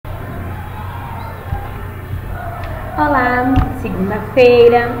Olá,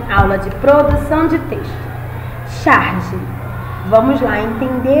 segunda-feira, aula de produção de texto. Charge. Vamos lá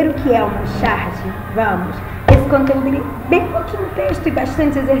entender o que é uma charge? Vamos. Esse conteúdo é bem pouquinho texto e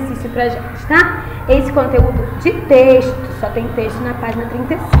bastante exercício pra gente, tá? Esse conteúdo de texto, só tem texto na página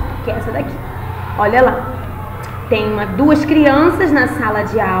 35, que é essa daqui. Olha lá. Tem duas crianças na sala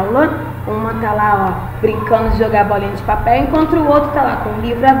de aula. Uma tá lá, ó, brincando de jogar bolinha de papel, enquanto o outro tá lá com o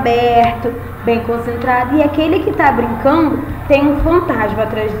livro aberto, bem concentrado. E aquele que tá brincando tem um fantasma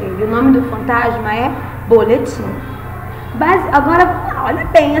atrás dele. O nome do fantasma é boletim. Agora, olha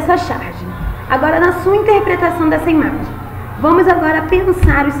bem essa charge. Agora, na sua interpretação dessa imagem, vamos agora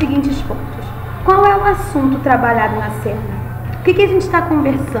pensar os seguintes pontos. Qual é o assunto trabalhado na cena? O que a gente está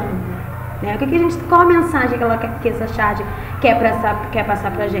conversando? Né? Qual a mensagem que essa charge quer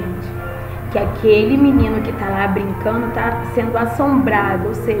passar pra gente? Que aquele menino que está lá brincando está sendo assombrado,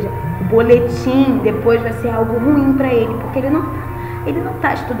 ou seja, o boletim depois vai ser algo ruim para ele, porque ele não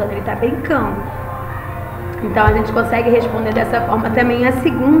está estudando, ele está brincando. Então a gente consegue responder dessa forma também a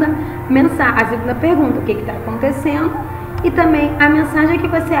segunda pergunta, o que está acontecendo, e também a mensagem que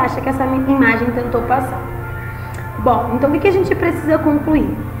você acha que essa imagem tentou passar. Bom, então o que a gente precisa concluir?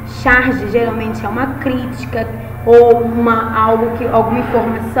 Charge geralmente é uma crítica ou alguma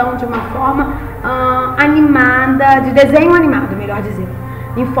informação de uma forma animada, de desenho animado, melhor dizer,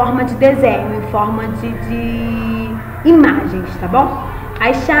 em forma de desenho, em forma de imagens, tá bom?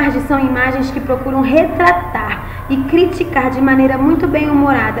 As charges são imagens que procuram retratar e criticar de maneira muito bem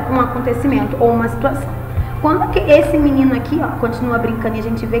humorada um acontecimento ou uma situação. Quando esse menino aqui, ó, continua brincando e a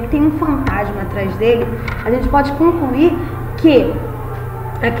gente vê que tem um fantasma atrás dele, a gente pode concluir que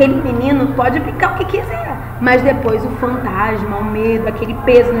aquele menino pode brincar o que quiser, mas depois o fantasma, o medo, aquele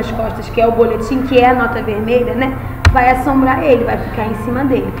peso nas costas que é o boletim, que é a nota vermelha, né, vai assombrar ele, vai ficar em cima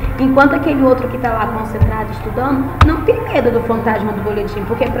dele. Enquanto aquele outro que está lá concentrado, estudando, não tem medo do fantasma do boletim,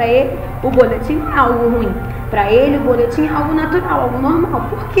 porque para ele o boletim é algo ruim. Para ele o boletim é algo natural, algo normal.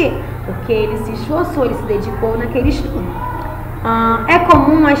 Por quê? Porque ele se esforçou, ele se dedicou naquele estudo. É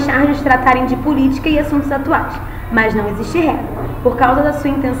comum as charges tratarem de política e assuntos atuais, mas não existe regra. Por causa da sua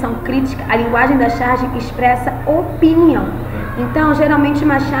intenção crítica, a linguagem da charge expressa opinião. Então, geralmente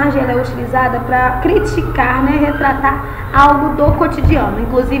uma charge ela é utilizada para criticar, né, retratar algo do cotidiano.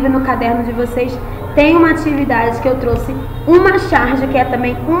 Inclusive no caderno de vocês tem uma atividade que eu trouxe uma charge, que é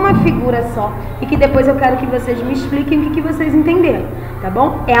também uma figura só, e que depois eu quero que vocês me expliquem o que vocês entenderam, tá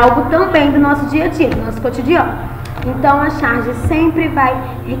bom? É algo também do nosso dia a dia, do nosso cotidiano. Então a charge sempre vai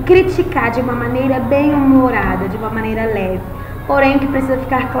criticar de uma maneira bem humorada, de uma maneira leve. Porém, o que precisa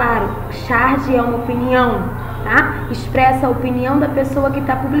ficar claro, charge é uma opinião, tá? Expressa a opinião da pessoa que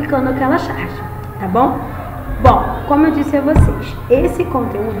está publicando aquela charge, tá bom? Bom, como eu disse a vocês, esse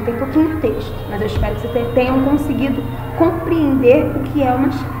conteúdo tem pouquinho texto, mas eu espero que vocês tenham conseguido compreender o que é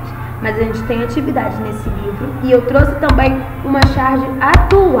uma charge. Mas a gente tem atividade nesse livro e eu trouxe também uma charge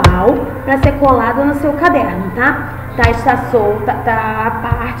atual para ser colada no seu caderno, tá? Está solta, tá a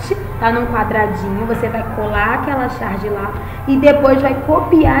parte, tá num quadradinho, você vai colar aquela charge lá e depois vai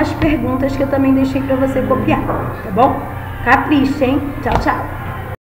copiar as perguntas que eu também deixei para você copiar, tá bom? Capricha, hein? Tchau, tchau!